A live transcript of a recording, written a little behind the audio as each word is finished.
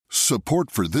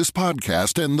Support for this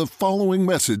podcast and the following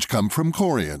message come from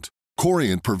Corient.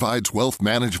 Corient provides wealth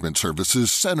management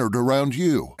services centered around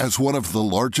you. As one of the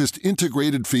largest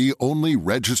integrated fee-only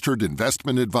registered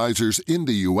investment advisors in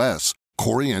the U.S.,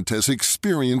 Corient has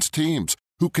experienced teams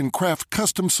who can craft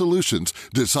custom solutions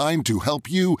designed to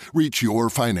help you reach your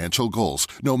financial goals,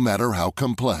 no matter how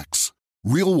complex.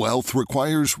 Real wealth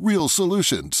requires real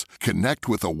solutions. Connect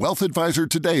with a wealth advisor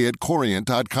today at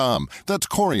Corient.com. That's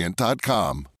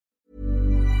Corient.com.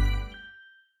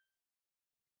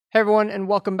 Hey everyone, and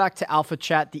welcome back to Alpha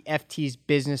Chat, the FT's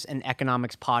business and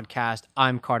economics podcast.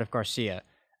 I'm Cardiff Garcia.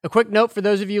 A quick note for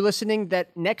those of you listening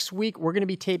that next week we're going to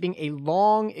be taping a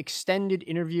long, extended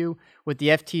interview with the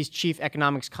FT's chief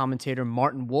economics commentator,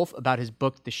 Martin Wolf, about his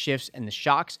book, The Shifts and the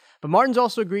Shocks. But Martin's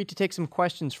also agreed to take some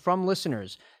questions from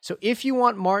listeners. So if you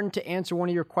want Martin to answer one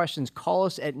of your questions, call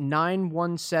us at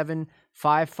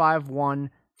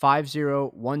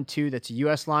 917-551-5012. That's a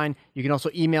U.S. line. You can also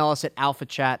email us at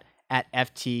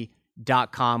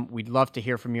alphachat@ft.com. We'd love to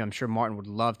hear from you. I'm sure Martin would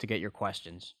love to get your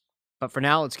questions. But for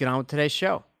now, let's get on with today's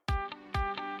show.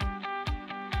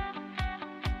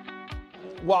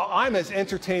 While I'm as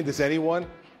entertained as anyone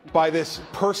by this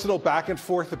personal back and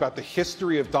forth about the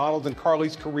history of Donald and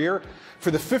Carly's career, for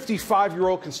the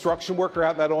 55-year-old construction worker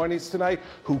out in that audience tonight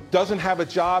who doesn't have a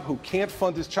job, who can't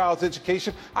fund his child's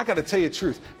education, I got to tell you the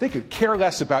truth. They could care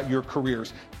less about your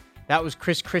careers. That was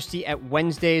Chris Christie at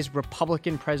Wednesday's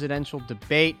Republican presidential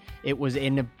debate. It was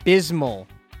an abysmal,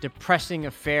 depressing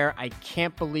affair. I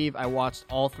can't believe I watched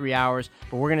all 3 hours,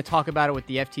 but we're going to talk about it with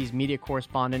the FT's media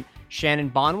correspondent, Shannon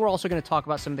Bond. We're also going to talk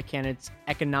about some of the candidates'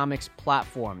 economics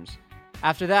platforms.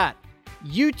 After that,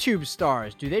 YouTube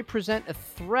stars, do they present a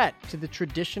threat to the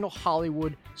traditional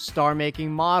Hollywood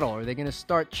star-making model? Are they going to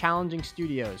start challenging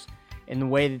studios in the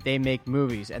way that they make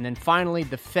movies? And then finally,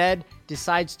 the Fed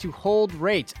decides to hold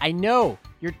rates. I know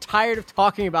you're tired of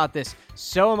talking about this.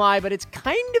 So am I, but it's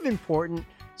kind of important.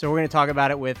 So we're going to talk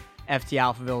about it with FT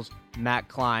Alphaville's Matt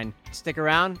Klein. Stick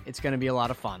around. It's going to be a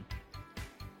lot of fun.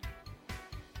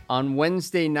 On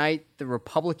Wednesday night, the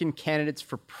Republican candidates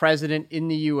for president in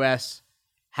the U.S.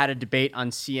 had a debate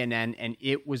on CNN, and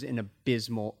it was an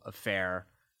abysmal affair.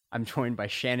 I'm joined by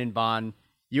Shannon Bond,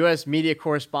 U.S. media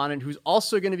correspondent, who's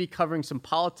also going to be covering some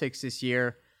politics this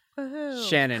year. Woohoo.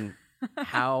 Shannon,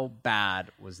 how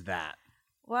bad was that?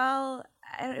 Well,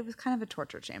 it was kind of a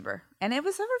torture chamber. And it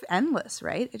was sort of endless,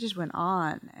 right? It just went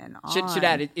on and on. Should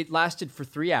add, it lasted for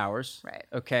 3 hours. Right.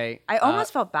 Okay. I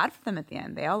almost felt bad for them at the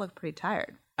end. They all looked pretty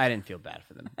tired. I didn't feel bad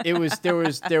for them. It was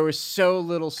there was so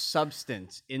little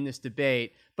substance in this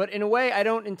debate, but in a way, I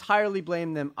don't entirely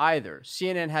blame them either.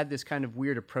 CNN had this kind of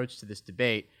weird approach to this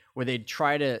debate where they'd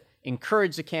try to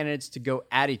encourage the candidates to go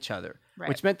at each other, right,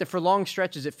 which meant that for long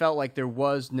stretches, it felt like there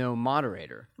was no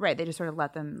moderator. Right. They just sort of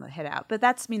let them hit out. But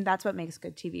that's what makes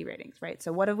good TV ratings, right?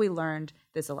 So what have we learned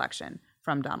this election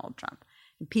from Donald Trump?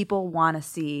 People want to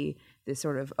see this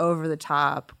sort of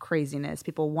over-the-top craziness.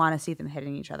 People want to see them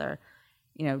hitting each other.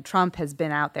 You know, Trump has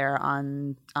been out there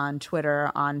on Twitter,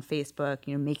 on Facebook,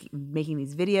 you know, making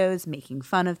these videos, making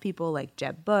fun of people like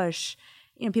Jeb Bush,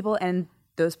 you know, people, and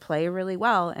those play really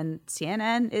well. And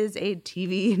CNN is a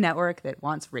TV network that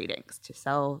wants ratings to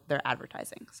sell their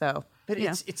advertising. So, but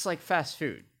it's like fast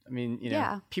food. I mean, you know,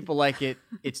 yeah, people like it.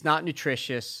 It's not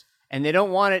nutritious. And they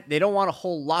don't want it. They don't want a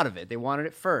whole lot of it. They wanted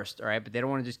it first, all right? But they don't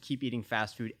want to just keep eating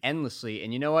fast food endlessly.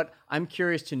 And you know what? I'm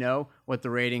curious to know what the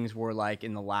ratings were like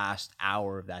in the last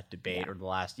hour of that debate, or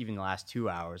even the last 2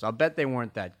 hours. I'll bet they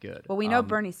weren't that good. Well, we know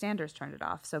Bernie Sanders turned it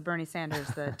off. So Bernie Sanders,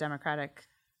 the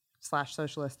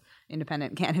Democratic/Socialist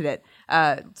independent candidate,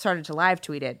 started to live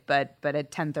tweet it, but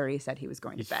at 10:30 said he was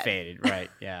going to bed. He faded, right?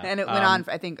 Yeah, and it went on,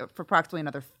 I think, for approximately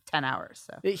another 10 hours.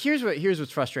 So here's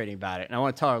what's frustrating about it, and I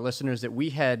want to tell our listeners that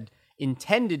we had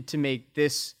intended to make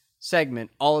this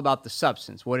segment all about the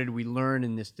substance. What did we learn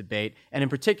in this debate? And in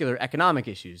particular, economic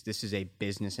issues. This is a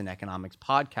business and economics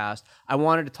podcast. I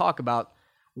wanted to talk about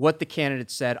what the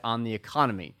candidates said on the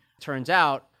economy. Turns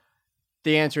out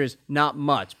the answer is not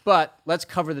much, but let's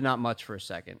cover the not much for a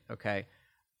second, okay?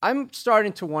 I'm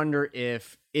starting to wonder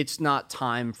if it's not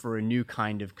time for a new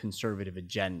kind of conservative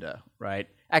agenda, right?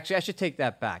 Actually, I should take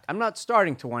that back. I'm not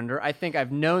starting to wonder. I think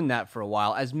I've known that for a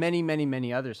while, as many, many,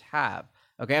 many others have.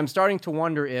 Okay, I'm starting to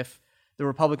wonder if the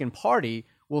Republican Party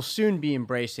will soon be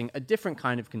embracing a different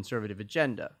kind of conservative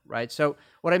agenda, right? So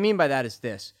what I mean by that is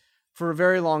this. For a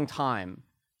very long time,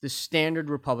 the standard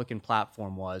Republican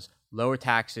platform was lower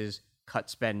taxes, cut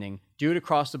spending, do it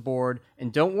across the board,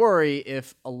 and don't worry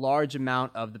if a large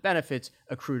amount of the benefits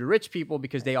accrue to rich people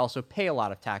because they also pay a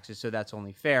lot of taxes, so that's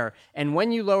only fair. And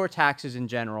when you lower taxes in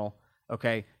general,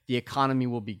 okay, the economy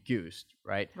will be goosed,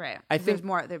 right? Right. I think there's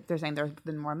more. They're saying there's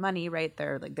been more money, right?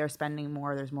 They're spending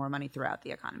more. There's more money throughout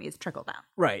the economy. It's trickle down.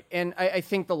 Right. And I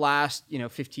think the last,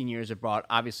 15 years have brought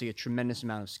obviously a tremendous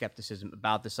amount of skepticism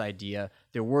about this idea.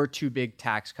 There were 2 big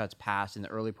tax cuts passed in the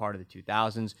early part of the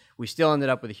 2000s. We still ended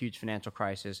up with a huge financial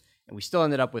crisis, and we still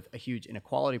ended up with a huge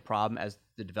inequality problem, as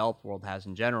the developed world has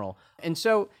in general. And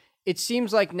so it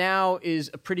seems like now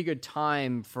is a pretty good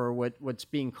time for what's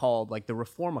being called like the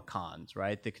reformicons,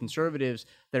 right? The conservatives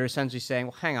that are essentially saying,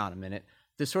 well, hang on a minute,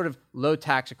 this sort of low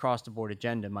tax across the board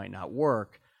agenda might not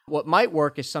work. What might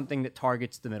work is something that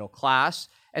targets the middle class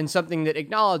and something that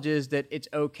acknowledges that it's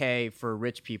okay for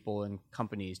rich people and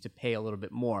companies to pay a little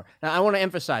bit more. Now, I want to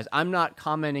emphasize, I'm not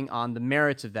commenting on the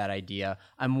merits of that idea.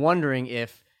 I'm wondering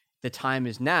if the time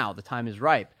is now, the time is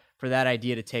ripe for that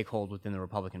idea to take hold within the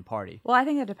Republican Party. Well, I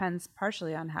think it depends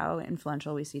partially on how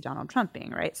influential we see Donald Trump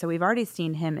being, right? So we've already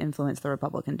seen him influence the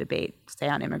Republican debate, say,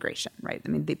 on immigration, right? I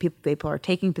mean, people are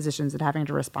taking positions and having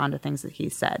to respond to things that he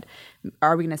said.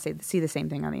 Are we going to see the same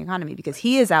thing on the economy? Because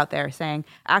he is out there saying,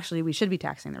 actually, we should be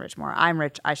taxing the rich more. I'm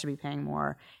rich. I should be paying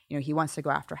more. He wants to go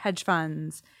after hedge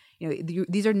funds.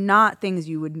 These are not things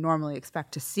you would normally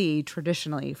expect to see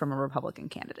traditionally from a Republican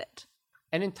candidate.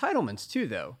 And entitlements, too,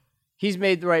 though. He's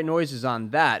made the right noises on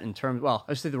that in terms, well,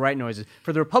 I say the right noises.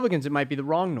 For the Republicans, it might be the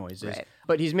wrong noises. Right.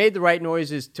 But he's made the right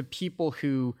noises to people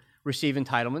who receive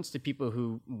entitlements, to people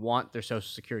who want their Social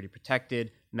Security protected,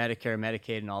 Medicare,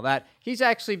 Medicaid, and all that. He's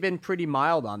actually been pretty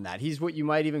mild on that. He's what you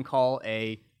might even call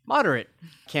a moderate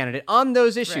candidate on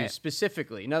those issues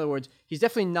specifically. In other words, he's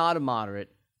definitely not a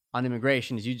moderate on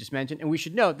immigration, as you just mentioned. And we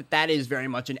should note that that is very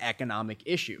much an economic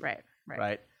issue.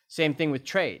 Right. Same thing with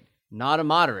trade. Not a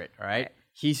moderate, right?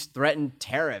 He's threatened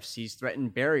tariffs. He's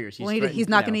threatened barriers. He's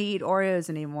not going to eat Oreos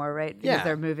anymore, right? Because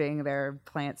they're moving their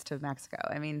plants to Mexico.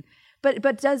 I mean, but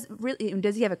does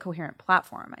he have a coherent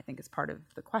platform? I think is part of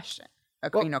the question.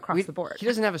 Across the board. He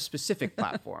doesn't have a specific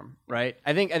platform, right?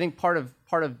 I think part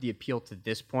of the appeal to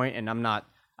this point, and I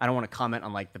don't want to comment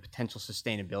on like the potential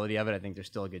sustainability of it. I think there's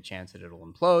still a good chance that it'll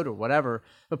implode or whatever.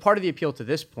 But part of the appeal to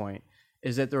this point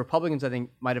is that the Republicans, I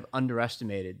think, might have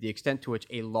underestimated the extent to which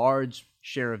a large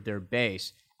share of their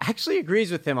base actually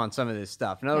agrees with him on some of this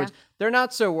stuff. In other words, they're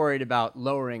not so worried about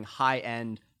lowering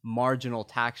high-end marginal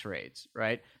tax rates,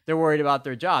 right? They're worried about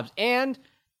their jobs. And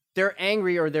they're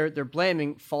angry, or they're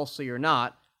blaming, falsely or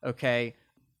not, okay,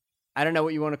 I don't know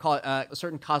what you want to call it, a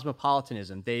certain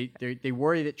cosmopolitanism. They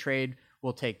worry that trade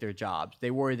will take their jobs.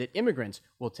 They worry that immigrants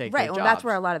will take their jobs. Right, well, that's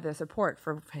where a lot of the support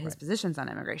for his positions on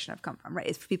immigration have come from, right?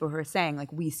 It's for people who are saying,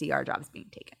 like, we see our jobs being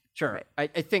taken. Sure.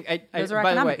 Right? I think, those are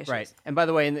by the economic way, issues. right. And by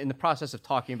the way, in the process of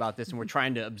talking about this, and we're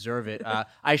trying to observe it,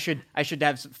 I should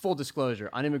have some full disclosure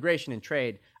on immigration and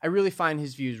trade. I really find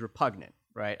his views repugnant,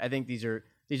 right? I think these are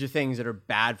things that are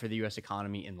bad for the U.S.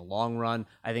 economy in the long run.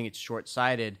 I think it's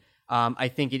short-sighted. I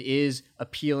think it is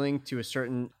appealing to a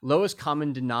certain lowest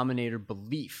common denominator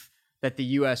belief that the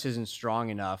U.S. isn't strong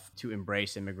enough to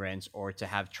embrace immigrants or to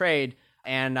have trade.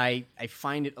 And I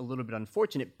find it a little bit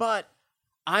unfortunate, but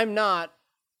I'm not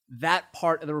that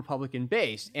part of the Republican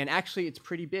base. And actually, it's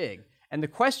pretty big. And the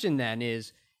question then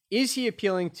is he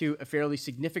appealing to a fairly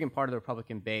significant part of the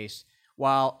Republican base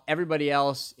while everybody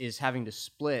else is having to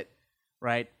split,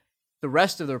 right, the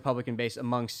rest of the Republican base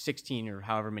amongst 16 or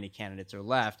however many candidates are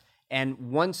left?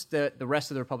 And once the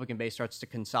rest of the Republican base starts to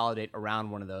consolidate around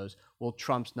one of those, will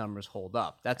Trump's numbers hold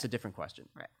up? That's a different question.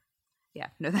 Right. Yeah,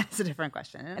 no, that's a different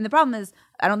question. And the problem is,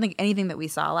 I don't think anything that we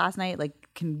saw last night, we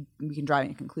can draw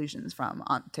any conclusions from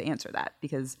to answer that,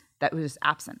 because that was just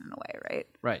absent in a way, right?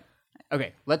 Right.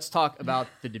 Okay, let's talk about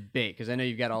the debate, because I know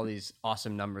you've got all these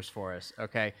awesome numbers for us,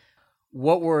 okay?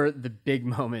 What were the big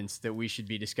moments that we should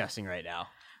be discussing right now?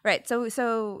 Right.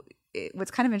 So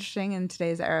what's kind of interesting in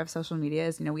today's era of social media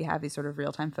is, we have these sort of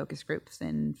real-time focus groups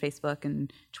in Facebook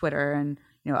and Twitter and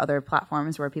other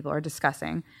platforms where people are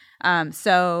discussing.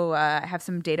 So I have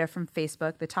some data from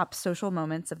Facebook, the top social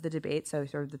moments of the debate. So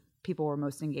sort of the people were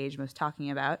most engaged, most talking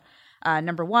about.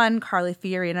 Number 1, Carly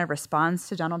Fiorina responds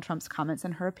to Donald Trump's comments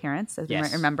on her appearance. As you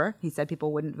might remember, he said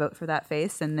people wouldn't vote for that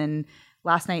face. And then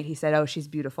last night he said, oh, she's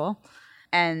beautiful.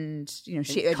 And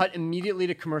she cut immediately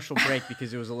to commercial break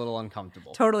because it was a little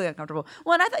uncomfortable. Totally uncomfortable.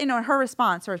 Well, and I thought, her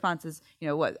response is,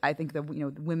 what I think the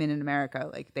women in America,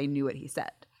 they knew what he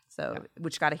said. So,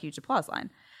 which got a huge applause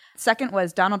line. Second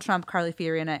was Donald Trump, Carly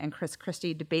Fiorina, and Chris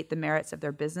Christie debate the merits of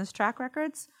their business track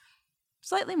records.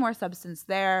 Slightly more substance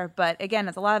there, but again,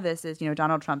 a lot of this is,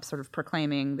 Donald Trump sort of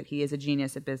proclaiming that he is a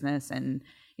genius at business and,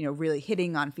 really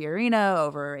hitting on Fiorina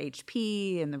over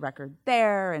HP and the record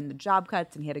there and the job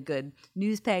cuts, and he had a good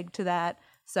news peg to that.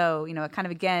 So, it kind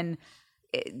of, again,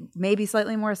 maybe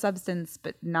slightly more substance,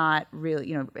 but not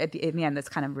really, in the end, that's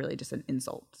kind of really just an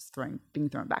insult, just being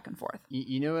thrown back and forth.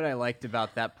 You know what I liked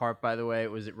about that part, by the way,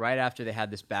 was that right after they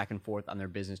had this back and forth on their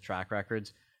business track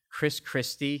records, Chris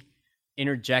Christie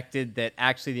interjected that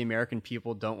actually the American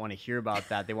people don't want to hear about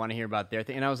that. They want to hear about their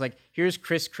thing. And I was like, here's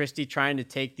Chris Christie trying to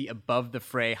take the above the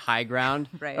fray high ground.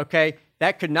 Right. Okay.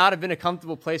 That could not have been a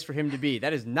comfortable place for him to be.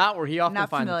 That is not where he often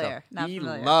finds himself. He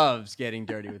loves getting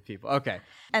dirty with people. Okay.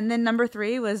 And then number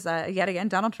 3 was yet again,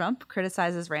 Donald Trump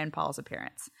criticizes Rand Paul's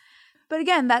appearance. But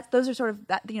again, those are sort of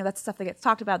that's stuff that gets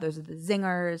talked about. Those are the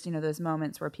zingers, those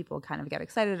moments where people kind of get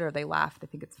excited or they laugh. They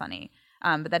think it's funny.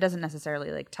 But that doesn't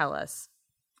necessarily tell us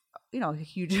a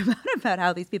huge amount about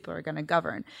how these people are going to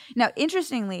govern. Now,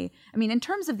 interestingly, I mean, in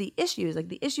terms of the issues,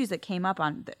 the issues that came up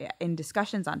in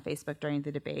discussions on Facebook during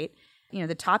the debate,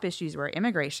 the top issues were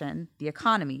immigration, the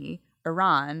economy,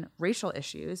 Iran, racial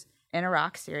issues, and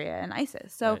Iraq, Syria, and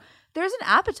ISIS. So there's an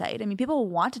appetite. I mean, people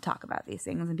want to talk about these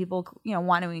things, and people,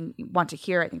 want to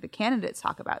hear, I think, the candidates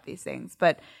talk about these things.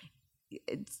 But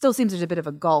it still seems there's a bit of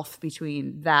a gulf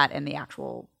between that and the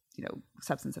actual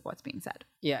substance of what's being said.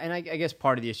 Yeah, and I guess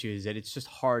part of the issue is that it's just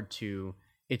hard to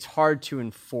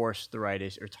enforce the right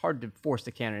issue, or it's hard to force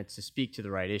the candidates to speak to the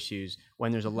right issues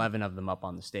when there's 11 of them up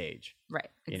on the stage. Right,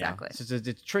 exactly. So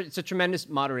it's a tremendous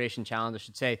moderation challenge. I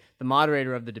should say the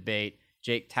moderator of the debate,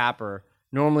 Jake Tapper,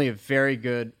 normally a very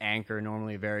good anchor,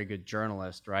 normally a very good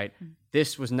journalist, right? Mm-hmm.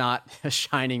 This was not a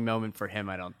shining moment for him,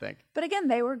 I don't think. But again,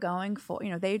 they were going for,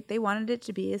 they wanted it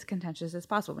to be as contentious as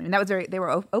possible. I mean, they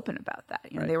were open about that.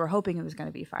 Right. They were hoping it was going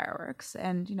to be fireworks.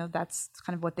 And, that's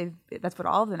kind of that's what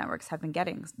all of the networks have been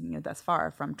getting, thus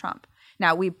far from Trump.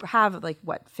 Now, we have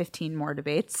 15 more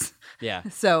debates. Yeah.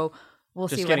 So we'll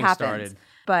see what happens. Started.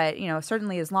 But,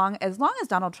 certainly as long as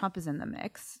Donald Trump is in the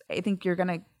mix, I think you're going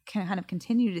to kind of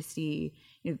continue to see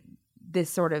this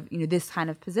sort of, this kind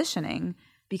of positioning,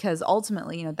 because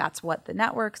ultimately, that's what the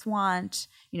networks want.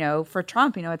 For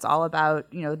Trump, it's all about,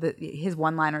 his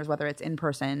one-liners, whether it's in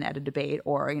person at a debate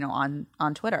or,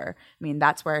 on Twitter. I mean,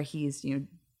 that's where he's,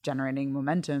 generating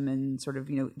momentum, and sort of,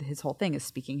 his whole thing is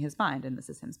speaking his mind, and this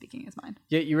is him speaking his mind.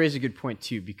 Yeah, you raise a good point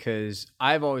too, because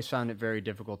I've always found it very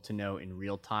difficult to know in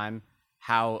real time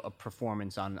how a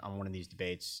performance on one of these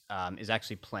debates is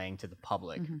actually playing to the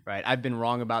public, right? I've been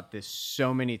wrong about this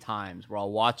so many times, where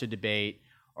I'll watch a debate,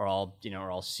 or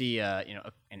I'll see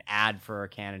an ad for a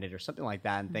candidate or something like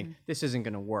that, and think this isn't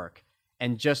going to work,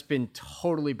 and just been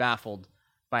totally baffled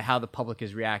by how the public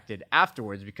has reacted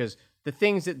afterwards. Because the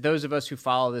things that those of us who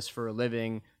follow this for a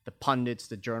living, the pundits,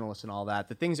 the journalists, and all that,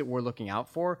 the things that we're looking out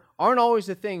for aren't always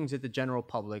the things that the general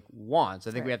public wants.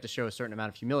 I think we have to show a certain amount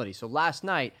of humility. So last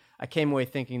night, I came away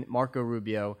thinking that Marco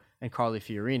Rubio and Carly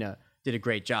Fiorina did a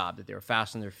great job, that they were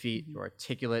fast on their feet, they were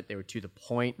articulate, they were to the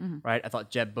point, right? I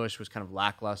thought Jeb Bush was kind of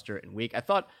lackluster and weak. I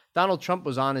thought Donald Trump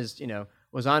was on his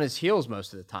heels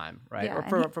most of the time, right? Yeah,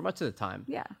 or for much of the time.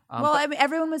 Yeah. I mean,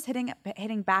 everyone was hitting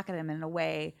back at him in a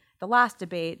way. The last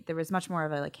debate, there was much more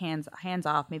of a hands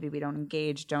off. Maybe we don't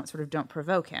engage, don't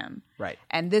provoke him. Right.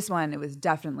 And this one, it was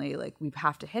definitely we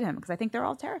have to hit him, because I think they're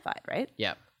all terrified, right?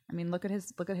 Yeah. I mean, look at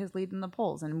his lead in the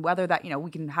polls, and whether that, we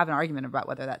can have an argument about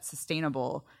whether that's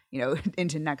sustainable,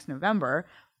 into next November.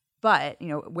 But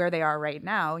where they are right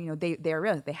now, they are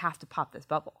real. They have to pop this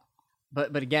bubble.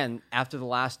 But again, after the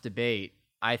last debate,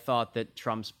 I thought that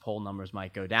Trump's poll numbers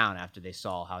might go down after they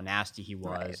saw how nasty he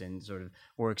was, and sort of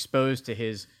were exposed to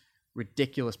his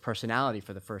ridiculous personality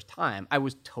for the first time. I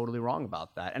was totally wrong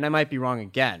about that. And I might be wrong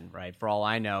again, right? For all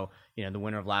I know, the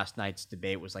winner of last night's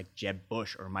debate was Jeb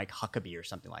Bush or Mike Huckabee or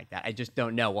something like that. I just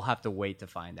don't know. We'll have to wait to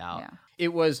find out. Yeah. It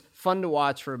was fun to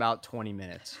watch for about 20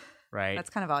 minutes, right? That's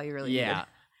kind of all you really needed. Yeah.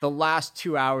 The last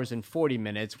 2 hours and 40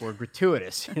 minutes were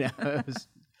gratuitous, It was,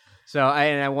 so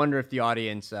I wonder if the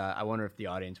audience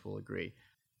will agree.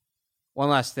 One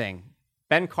last thing.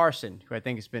 Ben Carson, who I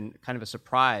think has been kind of a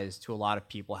surprise to a lot of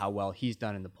people how well he's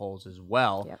done in the polls as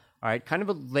well. Yep. All right, kind of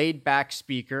a laid-back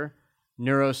speaker,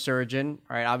 neurosurgeon,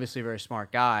 all right, obviously a very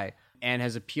smart guy, and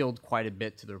has appealed quite a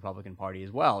bit to the Republican Party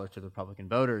as well, or to the Republican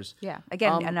voters. Yeah,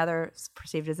 again, another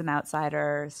perceived as an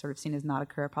outsider, sort of seen as not a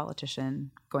career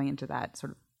politician, going into that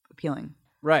sort of appealing.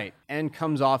 Right, and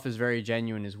comes off as very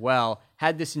genuine as well.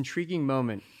 Had this intriguing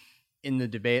moment in the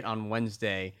debate on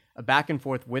Wednesday, a back and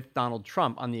forth with Donald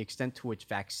Trump on the extent to which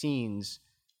vaccines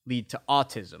lead to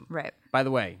autism. Right. By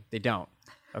the way, they don't.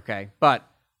 Okay. But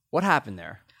what happened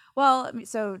there? Well,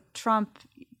 so Trump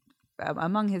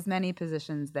among his many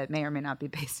positions that may or may not be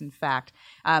based in fact,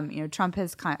 Trump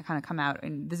has kind of come out,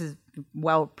 and this is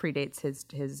predates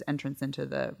his entrance into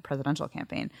the presidential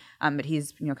campaign. But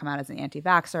he's come out as an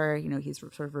anti-vaxxer. He's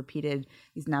sort of repeated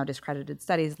these now discredited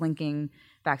studies linking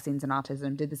vaccines and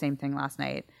autism. Did the same thing last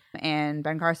night. And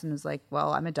Ben Carson was like,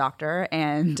 "Well, I'm a doctor,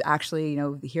 and actually,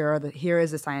 here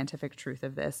is the scientific truth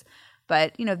of this."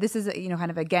 But this is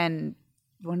kind of again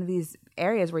one of these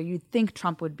areas where you'd think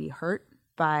Trump would be hurt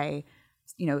by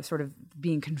sort of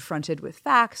being confronted with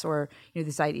facts, or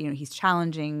this idea he's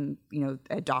challenging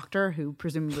a doctor who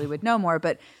presumably would know more,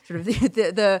 but sort of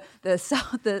the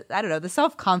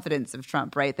self-confidence of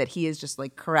Trump, right, that he is just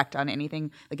like correct on anything,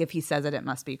 like if he says it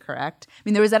must be correct. I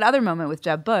mean, there was that other moment with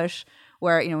Jeb Bush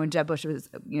where when Jeb Bush was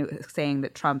saying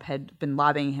that Trump had been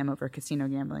lobbying him over casino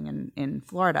gambling in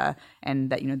Florida, and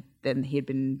that then he had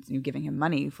been giving him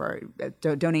money for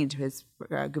donating to his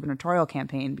gubernatorial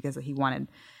campaign because he wanted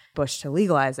Bush to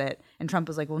legalize it. And Trump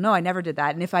was like, "Well, no, I never did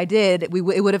that. And if I did, it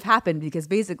would have happened because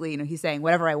basically, he's saying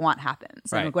whatever I want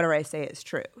happens. Right. And like, whatever I say is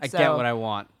true. I get what I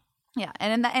want." Yeah.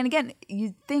 And again,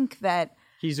 you'd think that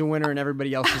he's a winner and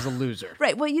everybody else is a loser.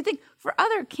 Right. Well, you think for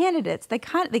other candidates, they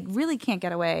really can't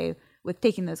get away with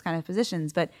taking those kind of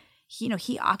positions. But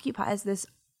he occupies this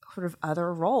sort of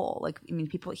other role. Like, I mean,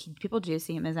 people do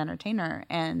see him as entertainer,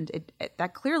 and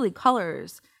that clearly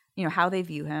colors how they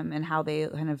view him and how they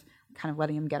kind of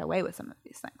letting him get away with some of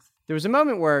these things. There was a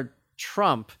moment where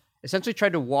Trump essentially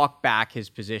tried to walk back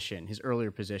his earlier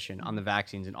position on the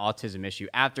vaccines and autism issue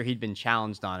after he'd been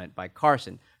challenged on it by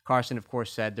Carson. Carson, of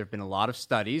course, said there have been a lot of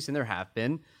studies, and there have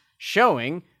been,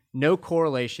 showing no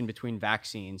correlation between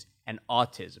vaccines and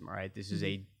autism, right? This is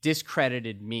a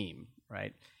discredited meme,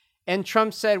 right? And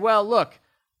Trump said, "Well, look,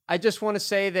 I just want to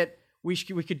say that we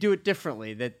could do it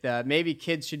differently, that maybe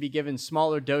kids should be given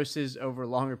smaller doses over a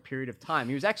longer period of time."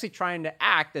 He was actually trying to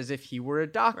act as if he were a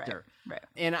doctor. Right.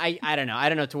 And I don't know. I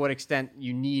don't know to what extent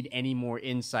you need any more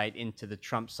insight into the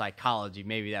Trump psychology.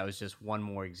 Maybe that was just one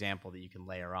more example that you can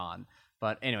layer on.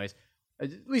 But anyways,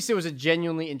 at least it was a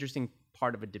genuinely interesting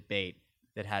part of a debate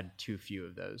that had too few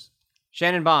of those.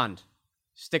 Shannon Bond,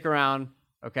 stick around,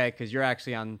 okay? Because you're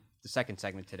actually on the second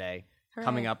segment today, Hooray.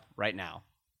 Coming up right now.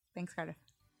 Thanks, Carter.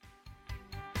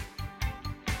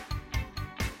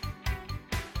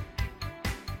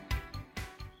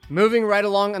 Moving right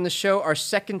along on the show, our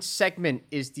second segment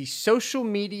is the social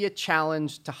media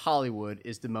challenge to Hollywood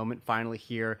is the moment finally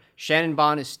here. Shannon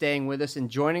Bond is staying with us, and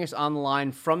joining us on the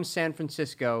line from San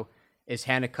Francisco is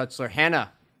Hannah Kutzler.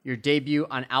 Hannah, your debut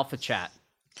on Alpha Chat.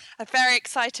 Very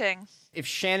exciting. If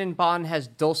Shannon Bond has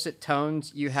dulcet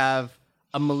tones, you have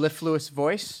a mellifluous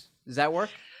voice. Does that work?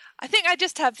 I think I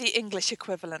just have the English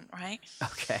equivalent, right?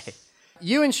 Okay.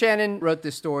 You and Shannon wrote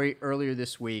this story earlier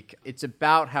this week. It's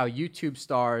about how YouTube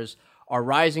stars are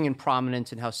rising in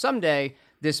prominence and how someday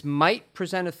this might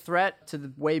present a threat to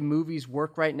the way movies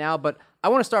work right now. But I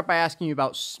want to start by asking you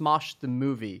about Smosh the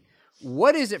movie.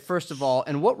 What is it, first of all,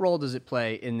 and what role does it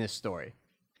play in this story?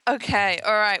 Okay,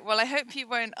 all right. Well, I hope you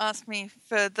won't ask me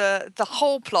for the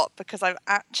whole plot because I've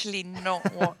actually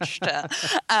not watched it,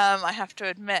 I have to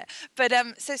admit. But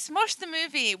so Smosh the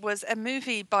movie was a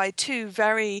movie by two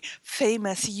very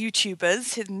famous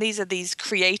YouTubers. And these are these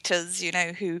creators,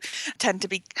 who tend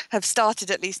to have started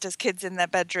at least as kids in their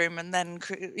bedroom and then,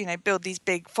 build these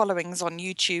big followings on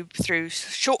YouTube through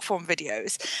short form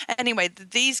videos. Anyway,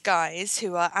 these guys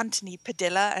who are Anthony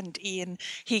Padilla and Ian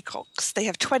Hecox, they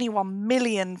have 21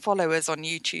 million followers on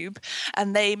YouTube,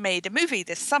 and they made a movie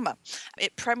this summer.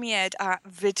 It premiered at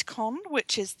VidCon,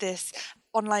 which is this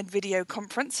online video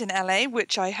conference in LA,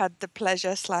 which I had the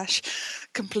pleasure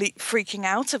 / complete freaking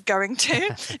out of going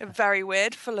to. Very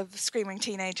weird, full of screaming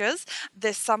teenagers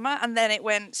this summer. And then it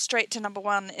went straight to number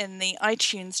 1 in the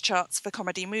iTunes charts for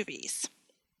comedy movies.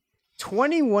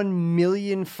 21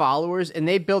 million followers, and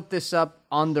they built this up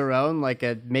on their own, like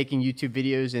making YouTube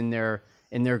videos in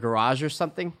their garage or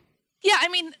something? Yeah, I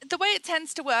mean, the way it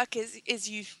tends to work is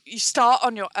you start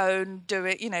on your own, do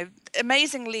it,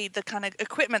 amazingly, the kind of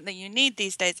equipment that you need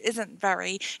these days isn't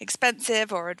very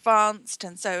expensive or advanced.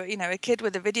 And so, a kid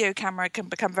with a video camera can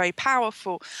become very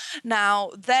powerful.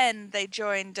 Now, then they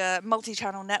joined a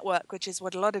multi-channel network, which is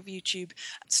what a lot of YouTube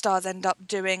stars end up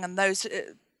doing. And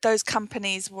those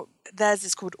companies, theirs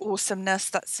is called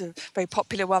Awesomeness. That's a very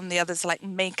popular one. The others are like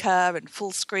Maker and Full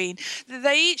Screen.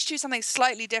 They each do something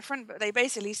slightly different, but they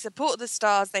basically support the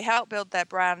stars. They help build their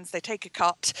brands. They take a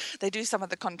cut. They do some of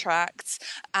the contracts.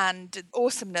 And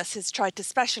Awesomeness has tried to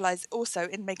specialize also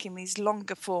in making these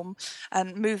longer form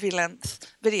and movie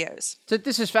length videos. So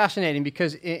this is fascinating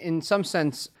because in some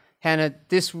sense, Hannah,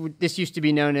 this used to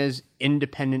be known as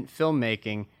independent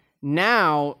filmmaking.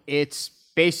 Now it's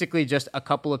basically just a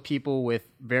couple of people with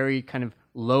very kind of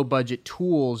low budget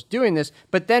tools doing this,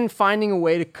 but then finding a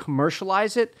way to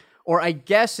commercialize it. Or I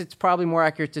guess it's probably more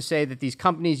accurate to say that these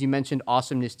companies, you mentioned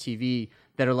Awesomeness TV,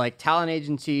 that are like talent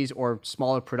agencies or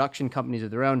smaller production companies of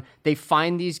their own, they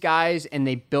find these guys and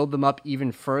they build them up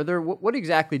even further. What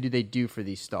exactly do they do for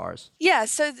these stars? Yeah,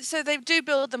 so they do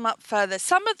build them up further.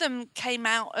 Some of them came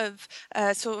out of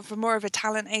sort of more of a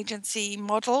talent agency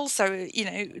model. So,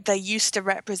 they used to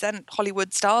represent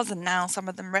Hollywood stars, and now some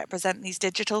of them represent these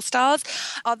digital stars.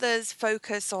 Others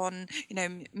focus on,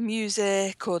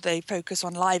 music, or they focus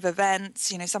on live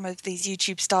events. Some of these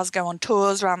YouTube stars go on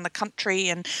tours around the country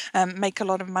and make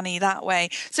a lot of money that way.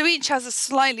 So each has a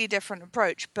slightly different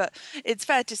approach, but it's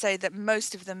fair to say that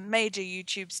most of the major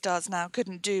YouTube stars now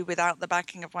couldn't do without the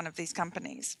backing of one of these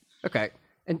companies. Okay.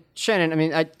 And Shannon, I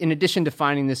mean, in addition to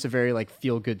finding this a very like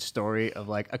feel-good story of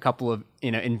like a couple of,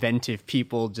 inventive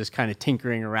people just kind of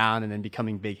tinkering around and then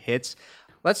becoming big hits,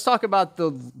 let's talk about the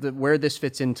where this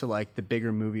fits into like the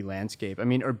bigger movie landscape. I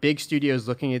mean, are big studios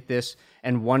looking at this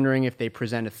and wondering if they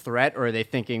present a threat, or are they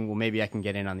thinking, well, maybe I can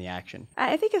get in on the action?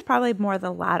 I think it's probably more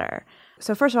the latter.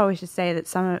 So first of all, we should say that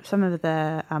some of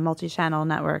the multi-channel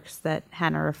networks that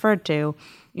Hannah referred to,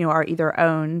 are either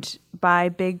owned by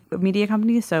big media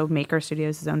companies. So Maker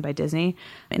Studios is owned by Disney.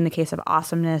 In the case of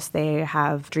Awesomeness, they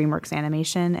have DreamWorks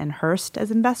Animation and Hearst as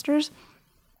investors.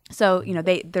 So,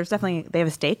 they have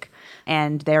a stake,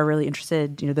 and they're really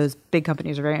interested, those big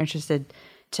companies are very interested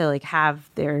to like have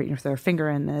their finger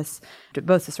in this,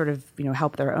 both to sort of,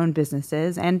 help their own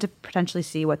businesses and to potentially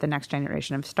see what the next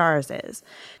generation of stars is.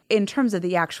 In terms of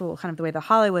the actual kind of the way the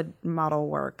Hollywood model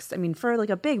works, I mean, for like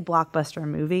a big blockbuster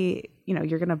movie,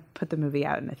 you're going to put the movie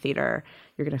out in a theater.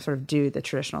 You're going to sort of do the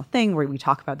traditional thing where we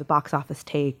talk about the box office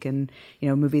take, and,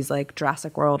 movies like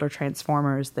Jurassic World or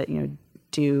Transformers that,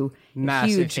 do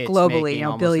massive huge globally,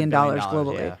 $1 billion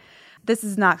globally. Yeah. This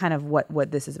is not kind of what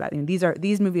this is about.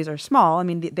 These movies are small. I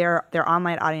mean, their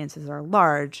online audiences are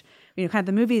large. Kind of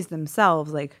the movies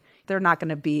themselves, like they're not going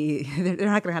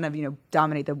to kind of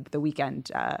dominate the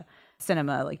weekend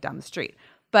cinema like down the street.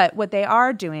 But what they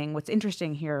are doing, what's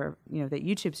interesting here, that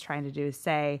YouTube's trying to do is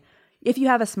say, if you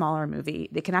have a smaller movie,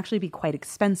 it can actually be quite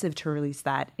expensive to release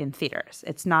that in theaters.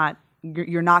 It's not.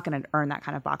 You're not going to earn that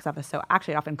kind of box office. So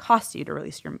actually it often costs you to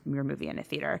release your movie in a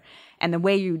theater. And the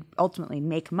way you ultimately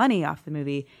make money off the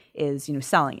movie is,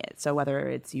 selling it. So whether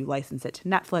it's you license it to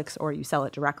Netflix or you sell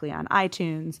it directly on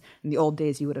iTunes, in the old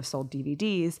days you would have sold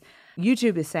DVDs.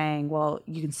 YouTube is saying, well,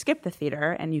 you can skip the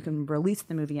theater and you can release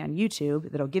the movie on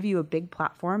YouTube. That'll give you a big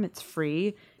platform. It's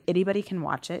free. Anybody can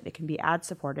watch it. It can be ad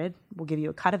supported. We'll give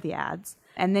you a cut of the ads.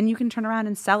 And then you can turn around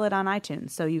and sell it on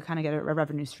iTunes. So you kind of get a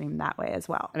revenue stream that way as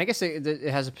well. And I guess it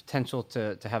has a potential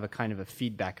to have a kind of a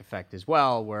feedback effect as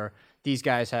well, where these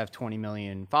guys have 20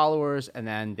 million followers and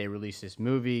then they release this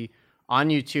movie on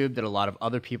YouTube that a lot of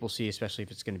other people see, especially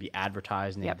if it's going to be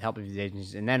advertised and they have help with these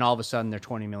agencies. And then all of a sudden their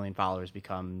 20 million followers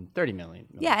become 30 million.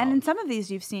 Yeah, and in some of these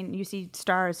you see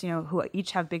stars, who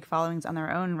each have big followings on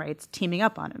their own rights teaming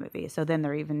up on a movie. So then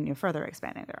they're even further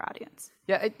expanding their audience.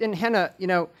 Yeah, and Hannah,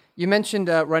 you mentioned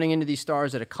running into these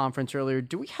stars at a conference earlier.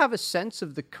 Do we have a sense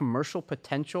of the commercial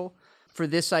potential for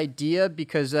this idea?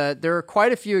 Because there are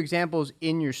quite a few examples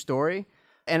in your story.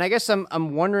 And I guess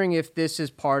I'm wondering if this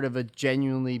is part of a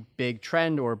genuinely big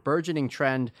trend or a burgeoning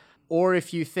trend, or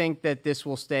if you think that this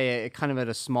will stay kind of at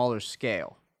a smaller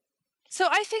scale. So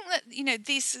I think that,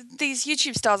 these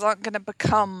YouTube stars aren't going to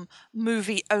become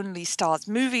movie-only stars.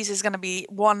 Movies is going to be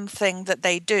one thing that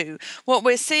they do. What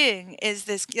we're seeing is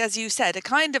this, as you said, a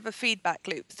kind of a feedback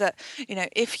loop that,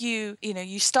 if you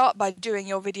start by doing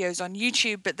your videos on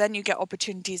YouTube, but then you get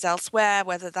opportunities elsewhere,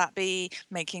 whether that be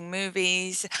making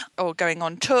movies or going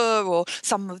on tour, or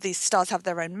some of these stars have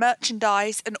their own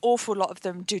merchandise. An awful lot of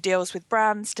them do deals with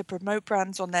brands to promote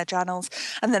brands on their channels.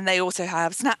 And then they also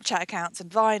have Snapchat accounts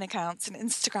and Vine accounts and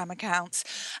Instagram accounts,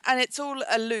 and it's all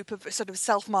a loop of sort of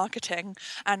self-marketing.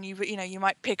 And you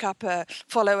might pick up a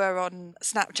follower on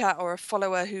Snapchat or a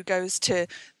follower who goes to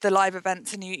the live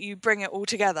events, and you bring it all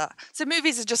together. So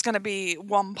movies are just going to be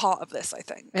one part of this, I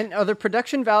think. And are the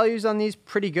production values on these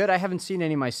pretty good? I haven't seen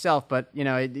any myself, but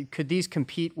could these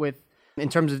compete with, in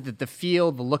terms of the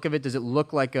feel, the look of it? Does it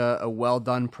look like a well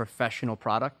done professional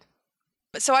product?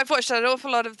 So I've watched an awful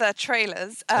lot of their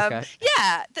trailers. Okay.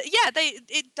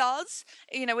 It does.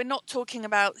 We're not talking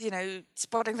about,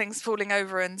 spotting things falling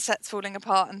over and sets falling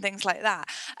apart and things like that.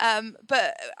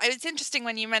 But it's interesting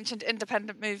when you mentioned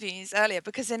independent movies earlier,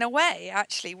 because in a way,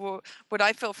 actually, what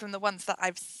I feel from the ones that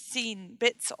I've seen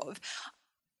bits of,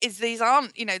 is these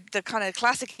aren't, the kind of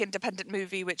classic independent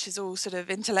movie, which is all sort of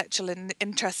intellectual and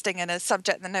interesting and a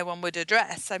subject that no one would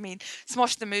address. I mean,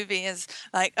 Smosh the movie is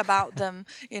like about them,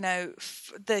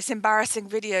 this embarrassing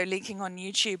video leaking on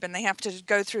YouTube, and they have to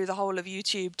go through the whole of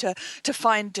YouTube to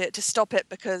find it, to stop it,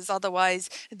 because otherwise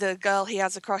the girl he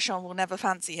has a crush on will never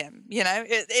fancy him.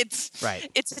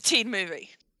 It's a teen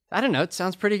movie. I don't know. It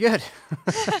sounds pretty good.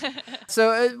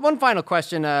 So one final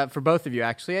question for both of you,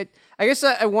 actually. I guess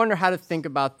I wonder how to think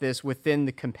about this within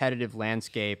the competitive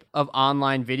landscape of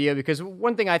online video, because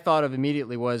one thing I thought of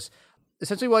immediately was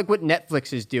essentially like what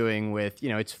Netflix is doing with,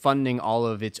 it's funding all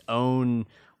of its own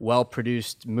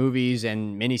well-produced movies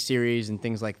and miniseries and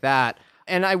things like that.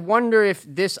 And I wonder if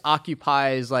this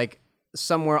occupies like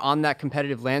somewhere on that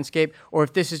competitive landscape, or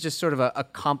if this is just sort of a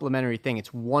complementary thing.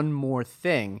 It's one more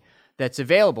thing that's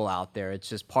available out there. It's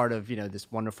just part of,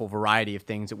 this wonderful variety of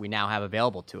things that we now have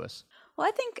available to us.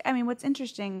 Well, I mean, what's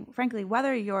interesting, frankly,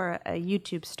 whether you're a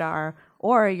YouTube star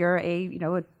or you're a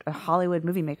Hollywood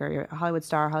movie maker, you're a Hollywood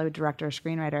star, Hollywood director,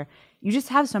 screenwriter, you just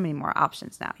have so many more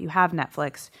options now. You have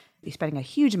Netflix. You're spending a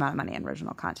huge amount of money on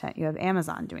original content. You have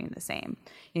Amazon doing the same.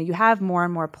 You have more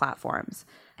and more platforms.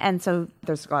 And so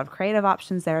there's a lot of creative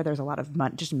options there. There's a lot of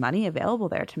just money available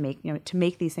there to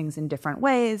make these things in different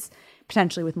ways,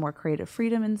 potentially with more creative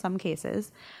freedom in some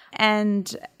cases.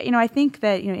 And, I think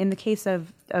that, in the case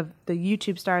of the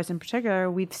YouTube stars in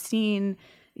particular, we've seen,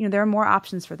 there are more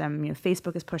options for them.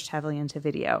 Facebook has pushed heavily into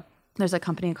video. There's a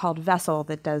company called Vessel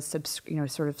that does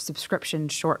sort of subscription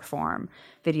short form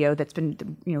video that's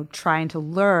been trying to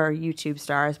lure YouTube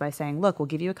stars by saying, look, we'll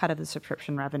give you a cut of the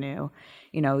subscription revenue.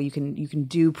 You can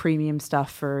do premium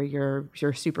stuff for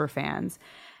your super fans.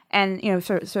 And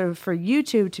sort of for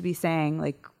YouTube to be saying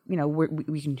like,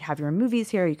 we can have your movies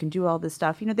here, you can do all this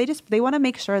stuff. They want to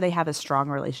make sure they have a strong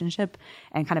relationship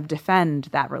and kind of defend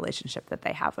that relationship that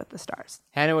they have with the stars.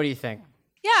 Hannah, what do you think?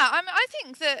 Yeah, I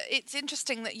think that it's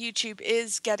interesting that YouTube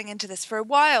is getting into this. For a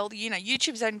while,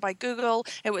 YouTube's owned by Google.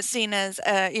 It was seen as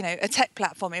a tech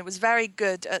platform. It was very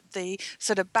good at the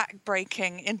sort of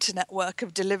back-breaking internet work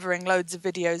of delivering loads of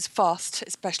videos fast,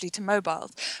 especially to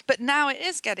mobiles. But now it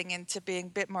is getting into being a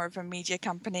bit more of a media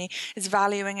company. It's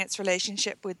valuing its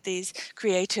relationship with these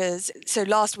creators. So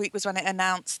last week was when it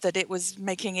announced that it was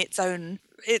making its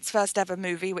first ever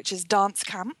movie, which is Dance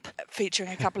Camp, featuring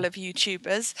a couple of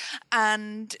YouTubers.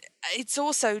 And it's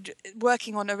also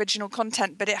working on original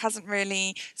content, but it hasn't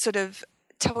really sort of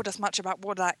told us much about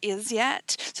what that is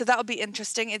yet. So that'll be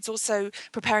interesting. It's also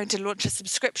preparing to launch a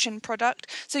subscription product.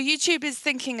 So YouTube is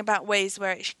thinking about ways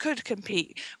where it could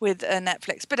compete with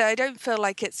Netflix, but I don't feel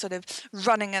like it's sort of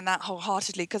running in that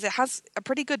wholeheartedly, because it has a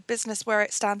pretty good business where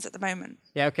it stands at the moment.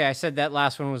 Yeah, okay. I said that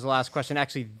last one was the last question.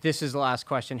 Actually, this is the last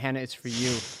question. Hannah, it's for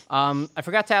you. I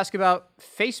forgot to ask about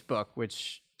Facebook,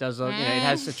 which does it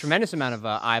has a tremendous amount of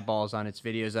eyeballs on its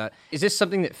videos. Is this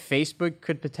something that Facebook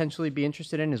could potentially be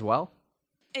interested in as well?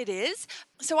 It is.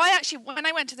 So when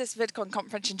I went to this VidCon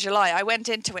conference in July, I went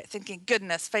into it thinking,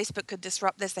 goodness, Facebook could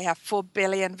disrupt this. They have 4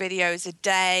 billion videos a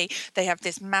day. They have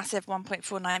this massive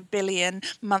 1.49 billion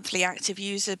monthly active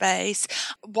user base.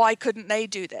 Why couldn't they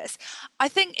do this? I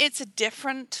think it's a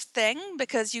different thing,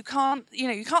 because you can't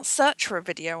search for a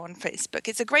video on Facebook.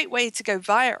 It's a great way to go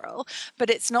viral, but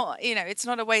it's not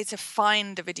a way to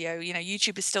find a video.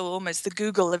 YouTube is still almost the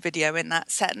Google of video in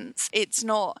that sense. It's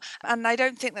not, and I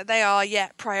don't think that they are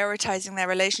yet prioritizing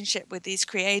their relationship with these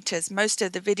creators. Most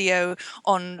of the video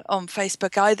on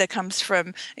Facebook either comes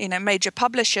from major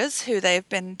publishers who they've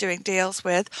been doing deals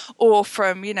with, or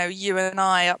from you and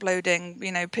I uploading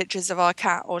pictures of our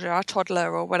cat or our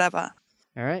toddler or whatever.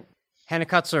 All right. Hannah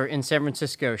Kutzler in San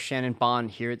Francisco, Shannon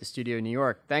Bond here at the studio in New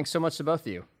York. Thanks so much to both of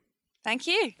you. Thank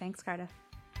you. Thanks, Cardiff.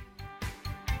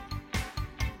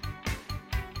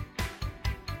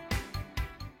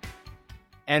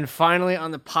 And finally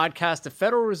on the podcast, the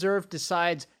Federal Reserve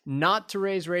decides not to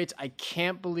raise rates. I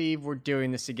can't believe we're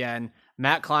doing this again.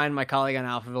 Matt Klein, my colleague on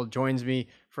Alphaville, joins me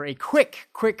for a quick,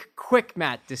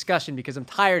 Matt, discussion, because I'm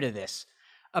tired of this,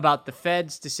 about the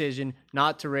Fed's decision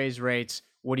not to raise rates.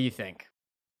 What do you think?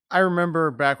 I remember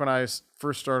back when I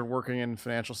first started working in the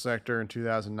financial sector in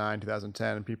 2009,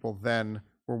 2010, and people then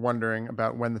were wondering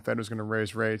about when the Fed was going to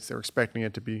raise rates. They were expecting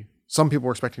it to be, some people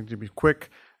were expecting it to be quick,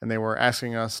 and they were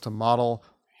asking us to model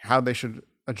how they should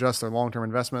adjust their long-term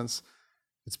investments.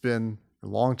 It's been a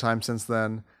long time since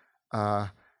then. The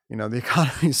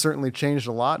economy certainly changed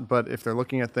a lot, but if they're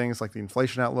looking at things like the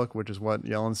inflation outlook, which is what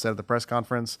Yellen said at the press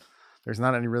conference, there's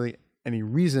not any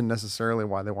reason necessarily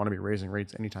why they want to be raising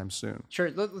rates anytime soon.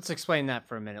 Sure. Let's explain that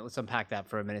for a minute. Let's unpack that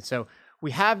for a minute. So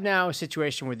we have now a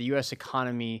situation where the U.S.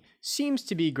 economy seems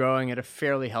to be growing at a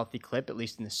fairly healthy clip, at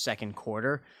least in the second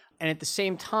quarter. And at the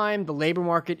same time, the labor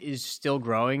market is still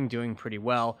growing, doing pretty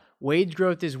well. Wage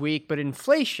growth is weak, but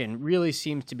inflation really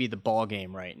seems to be the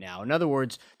ballgame right now. In other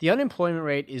words, the unemployment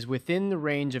rate is within the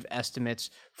range of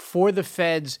estimates for the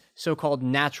Fed's so-called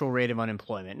natural rate of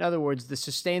unemployment. In other words, the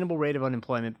sustainable rate of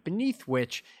unemployment beneath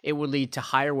which it would lead to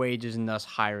higher wages and thus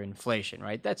higher inflation,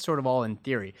 right? That's sort of all in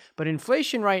theory. But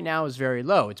inflation right now is very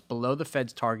low. It's below the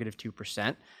Fed's target of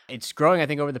 2%. It's growing, I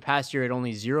think, over the past year at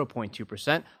only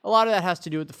 0.2%. A lot of that has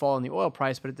to do with the fall in the oil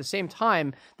price, but at the same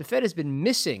time, the Fed has been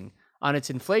missing on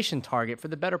its inflation target for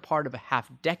the better part of a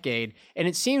half decade. And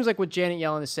it seems like what Janet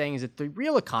Yellen is saying is that the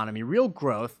real economy, real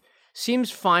growth,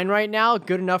 seems fine right now,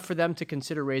 good enough for them to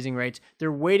consider raising rates.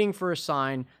 They're waiting for a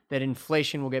sign that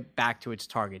inflation will get back to its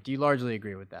target. Do you largely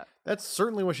agree with that? That's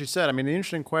certainly what she said. I mean, the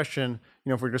interesting question,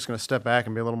 if we're just going to step back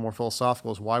and be a little more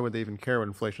philosophical, is why would they even care what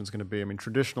inflation is going to be? I mean,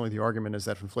 traditionally, the argument is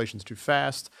that if inflation is too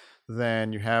fast,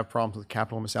 then you have problems with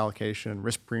capital misallocation and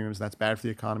risk premiums, and that's bad for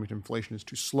the economy. If inflation is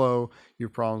too slow, you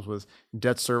have problems with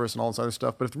debt service and all this other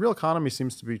stuff. But if the real economy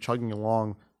seems to be chugging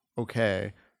along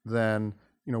okay, then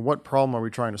what problem are we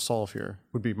trying to solve here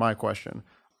would be my question.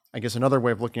 I guess another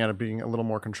way of looking at it being a little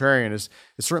more contrarian is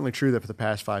it's certainly true that for the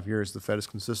past 5 years, the Fed has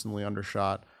consistently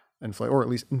undershot inflation, or at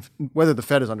least whether the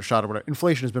Fed is undershot or whatever,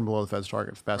 inflation has been below the Fed's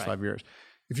target for the past 5 years.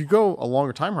 If you go a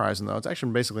longer time horizon, though, it's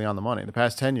actually basically on the money. The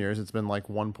past 10 years, it's been like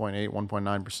 1.8,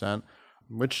 1.9%,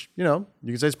 which, you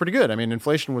can say is pretty good. I mean,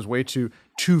 inflation was way too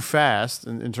fast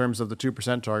in terms of the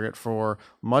 2% target for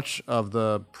much of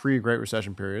the pre-Great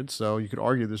Recession period. So you could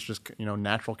argue this is just,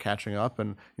 natural catching up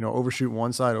and, overshoot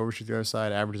one side, overshoot the other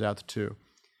side, averages out to 2.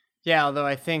 Yeah, although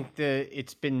I think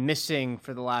it's been missing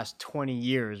for the last 20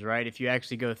 years, right? If you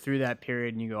actually go through that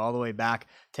period and you go all the way back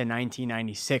to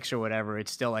 1996 or whatever, it's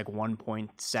still like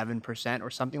 1.7% or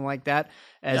something like that,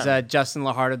 as Justin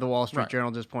Lahart of the Wall Street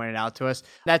Journal just pointed out to us.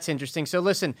 That's interesting. So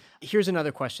listen, here's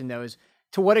another question, though, is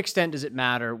to what extent does it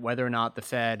matter whether or not the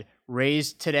Fed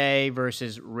raised today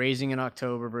versus raising in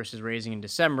October versus raising in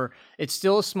December? It's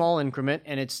still a small increment,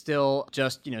 and it's still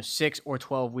just 6 or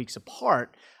 12 weeks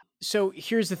apart. So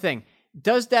here's the thing.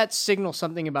 Does that signal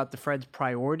something about the Fed's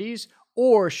priorities,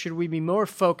 or should we be more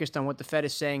focused on what the Fed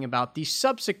is saying about the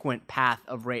subsequent path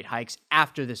of rate hikes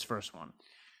after this first one?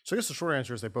 So I guess the short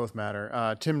answer is they both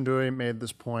matter. Tim Dewey made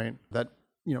this point that,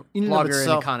 in and blogger of itself,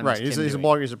 and economist, right? He's a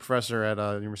blogger. He's a professor at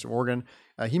the University of Oregon.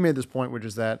 He made this point, which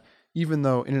is that even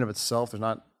though in and of itself there's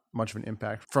not much of an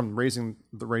impact from raising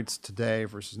the rates today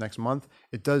versus next month,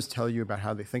 it does tell you about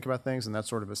how they think about things, and that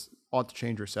sort of ought to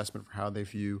change your assessment for how they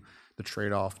view the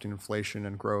trade-off between inflation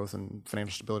and growth and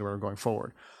financial stability going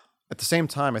forward. At the same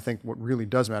time, I think what really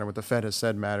does matter, what the Fed has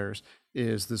said matters,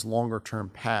 is this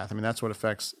longer-term path. I mean, that's what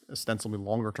affects ostensibly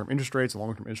longer-term interest rates, and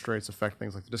longer-term interest rates affect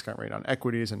things like the discount rate on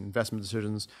equities and investment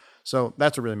decisions. So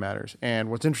that's what really matters. And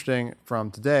what's interesting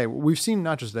from today, what we've seen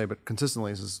not just today, but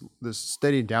consistently, is this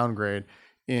steady downgrade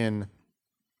in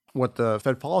what the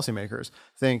Fed policymakers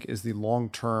think is the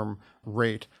long-term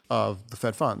rate of the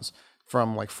Fed funds.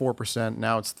 From like 4%,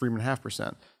 now it's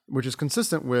 3.5%, which is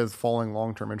consistent with falling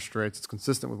long-term interest rates. It's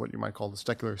consistent with what you might call the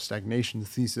secular stagnation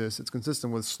thesis. It's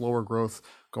consistent with slower growth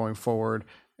going forward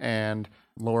and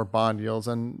lower bond yields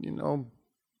and,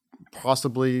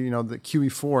 possibly, the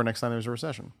QE4 next time there's a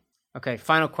recession. Okay,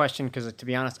 final question, because to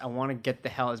be honest, I want to get the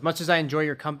hell, as much as I enjoy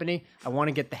your company, I want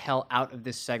to get the hell out of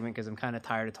this segment because I'm kind of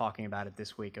tired of talking about it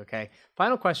this week, okay?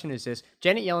 Final question is this.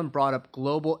 Janet Yellen brought up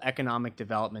global economic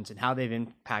developments and how they've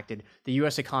impacted the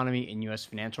U.S. economy and U.S.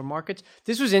 financial markets.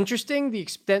 This was interesting, the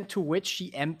extent to which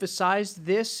she emphasized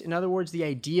this. In other words, the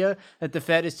idea that the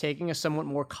Fed is taking a somewhat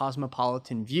more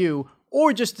cosmopolitan view,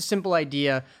 or just the simple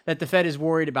idea that the Fed is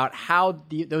worried about how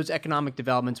those economic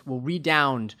developments will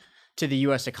redound to the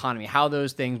U.S. economy, how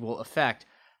those things will affect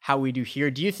how we do here.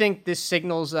 Do you think this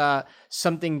signals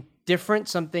something different,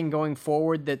 something going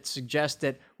forward that suggests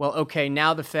that, well, okay,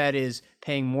 now the Fed is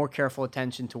paying more careful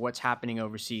attention to what's happening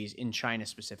overseas, in China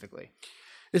specifically?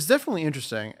 It's definitely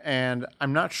interesting, and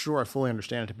I'm not sure I fully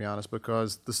understand it, to be honest,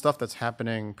 because the stuff that's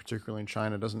happening, particularly in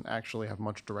China, doesn't actually have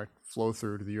much direct flow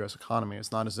through to the U.S. economy.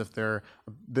 It's not as if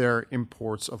their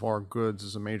imports of our goods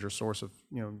is a major source of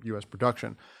U.S.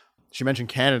 production. She mentioned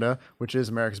Canada, which is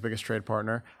America's biggest trade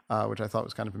partner, which I thought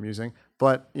was kind of amusing.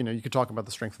 But, you could talk about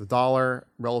the strength of the dollar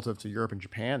relative to Europe and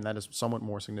Japan. That is somewhat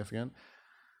more significant.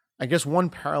 I guess one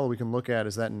parallel we can look at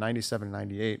is that in 97 and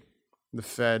 98, the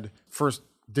Fed first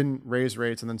didn't raise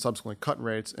rates and then subsequently cut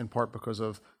rates, in part because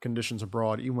of conditions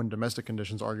abroad, even when domestic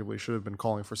conditions arguably should have been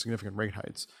calling for significant rate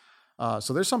hikes.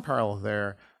 So there's some parallel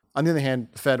there. On the other hand,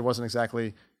 the Fed wasn't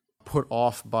exactly put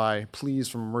off by pleas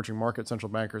from emerging market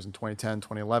central bankers in 2010,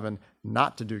 2011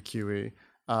 not to do QE.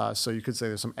 So you could say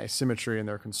there's some asymmetry in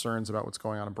their concerns about what's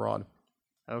going on abroad.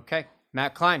 Okay.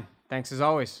 Matt Klein, thanks as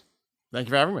always. Thank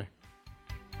you for having me.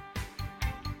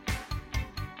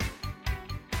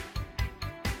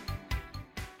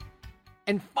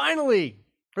 And finally,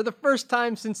 for the first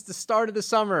time since the start of the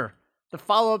summer, the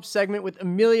follow-up segment with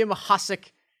Amelia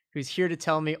Mahasik, who's here to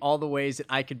tell me all the ways that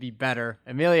I could be better.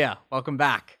 Amelia, welcome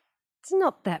back. It's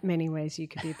not that many ways you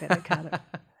could be better, Carter.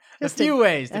 A few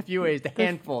ways, the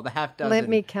handful, the half dozen. Let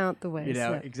me count the ways.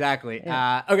 Exactly.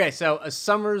 Yeah. Okay, so a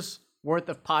summer's worth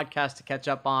of podcasts to catch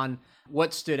up on.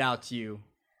 What stood out to you?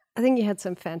 I think you had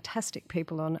some fantastic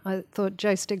people on. I thought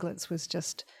Joe Stiglitz was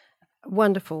just a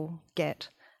wonderful get.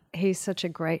 He's such a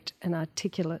great and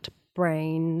articulate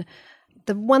brain.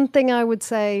 The one thing I would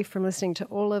say from listening to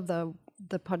all of the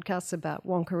podcasts about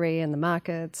wonkery and the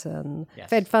markets and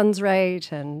Fed funds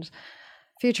rate and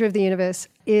future of the universe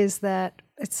is that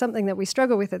it's something that we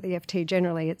struggle with at the FT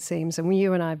generally, it seems, and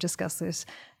you and I have discussed this,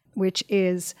 which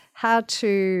is how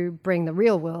to bring the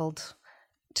real world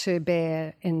to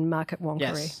bear in market wonkery.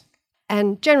 Yes.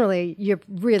 And generally, you're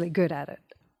really good at it.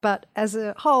 But as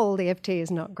a whole, the FT is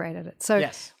not great at it. So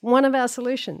one of our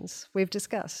solutions we've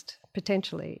discussed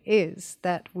potentially is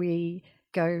that we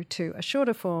go to a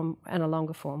shorter form and a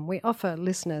longer form. We offer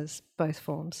listeners both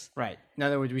forms. Right. In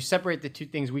other words, we separate the two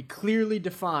things. We clearly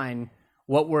define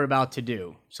what we're about to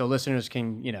do. So listeners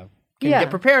can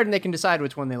get prepared and they can decide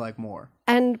which one they like more.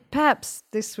 And perhaps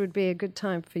this would be a good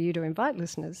time for you to invite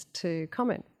listeners to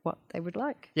comment what they would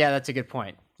like. Yeah, that's a good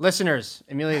point. Listeners,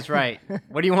 Amelia's right.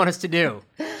 What do you want us to do?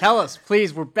 Tell us,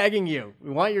 please. We're begging you.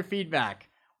 We want your feedback.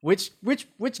 Which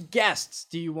guests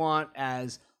do you want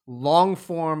as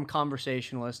long-form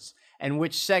conversationalists, and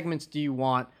which segments do you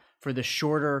want for the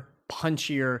shorter,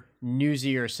 punchier,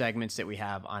 newsier segments that we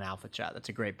have on Alpha Chat? That's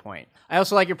a great point. I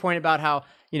also like your point about how,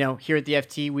 here at the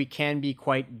FT, we can be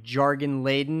quite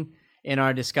jargon-laden in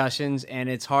our discussions, and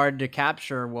it's hard to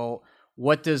capture, well,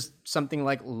 what does something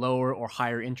like lower or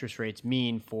higher interest rates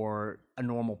mean for a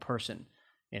normal person?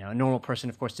 A normal person,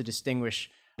 of course, to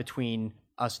distinguish between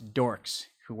us dorks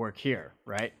who work here,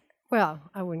 right? Well,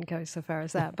 I wouldn't go so far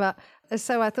as that. But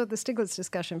so I thought the Stiglitz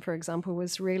discussion, for example,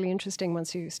 was really interesting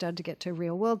once you started to get to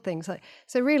real world things.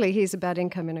 So really, he's about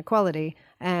income inequality.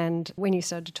 And when you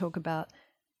started to talk about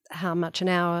how much an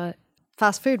hour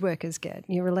fast food workers get,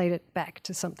 you relate it back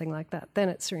to something like that, then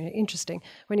it's really interesting.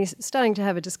 When you're starting to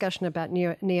have a discussion about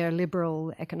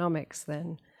neoliberal economics,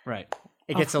 then... Right.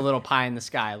 It gets a little pie in the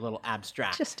sky, a little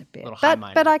abstract. Just a bit. A little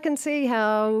high-minded. But I can see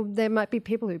how there might be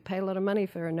people who pay a lot of money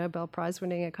for a Nobel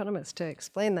Prize-winning economist to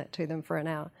explain that to them for an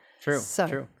hour. True.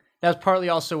 That was partly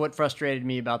also what frustrated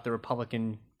me about the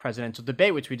Republican presidential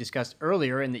debate, which we discussed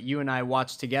earlier, and that you and I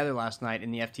watched together last night in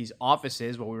the FT's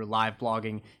offices while we were live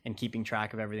blogging and keeping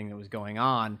track of everything that was going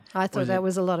on. I thought that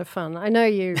was a lot of fun. I know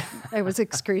it was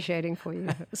excruciating for you.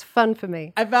 It was fun for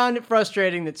me. I found it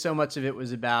frustrating that so much of it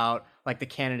was about like the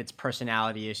candidates'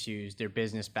 personality issues, their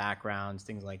business backgrounds,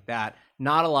 things like that.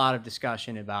 Not a lot of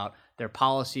discussion about their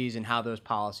policies and how those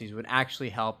policies would actually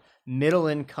help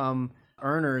middle-income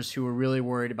earners who are really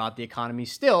worried about the economy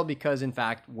still, because in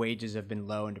fact wages have been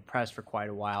low and depressed for quite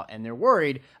a while, and they're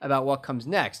worried about what comes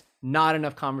next. Not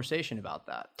enough conversation about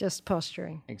that. Just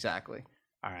posturing. Exactly.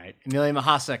 All right. Amelia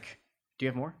Mahasik, do you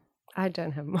have more? I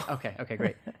don't have more. Okay,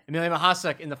 great. Amelia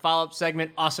Mahasik in the follow-up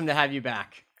segment. Awesome to have you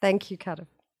back. Thank you, Carter.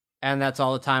 And that's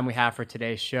all the time we have for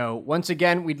today's show. Once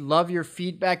again, we'd love your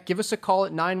feedback. Give us a call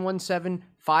at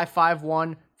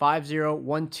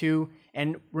 917-551-5012.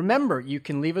 And remember, you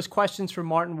can leave us questions for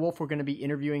Martin Wolf. We're going to be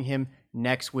interviewing him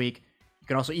next week. You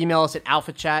can also email us at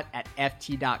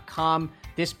alphachat@ft.com.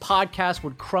 This podcast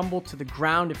would crumble to the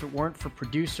ground if it weren't for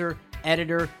producer,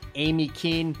 editor, Amy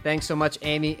Keene. Thanks so much,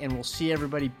 Amy, and we'll see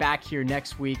everybody back here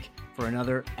next week for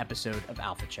another episode of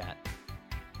Alpha Chat.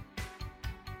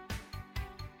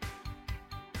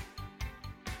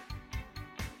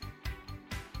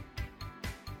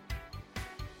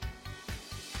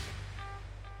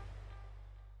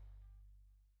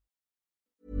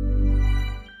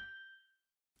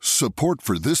 Support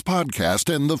for this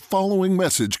podcast and the following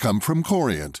message come from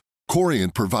Corient.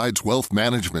 Corient provides wealth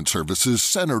management services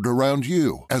centered around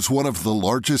you. As one of the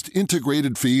largest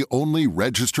integrated fee-only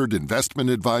registered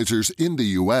investment advisors in the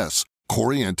U.S.,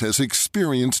 Corient has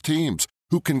experienced teams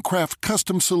who can craft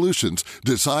custom solutions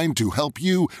designed to help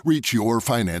you reach your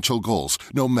financial goals,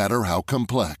 no matter how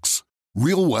complex.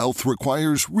 Real wealth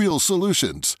requires real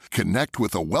solutions. Connect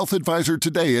with a wealth advisor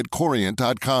today at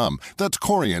Corient.com. That's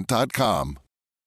Corient.com.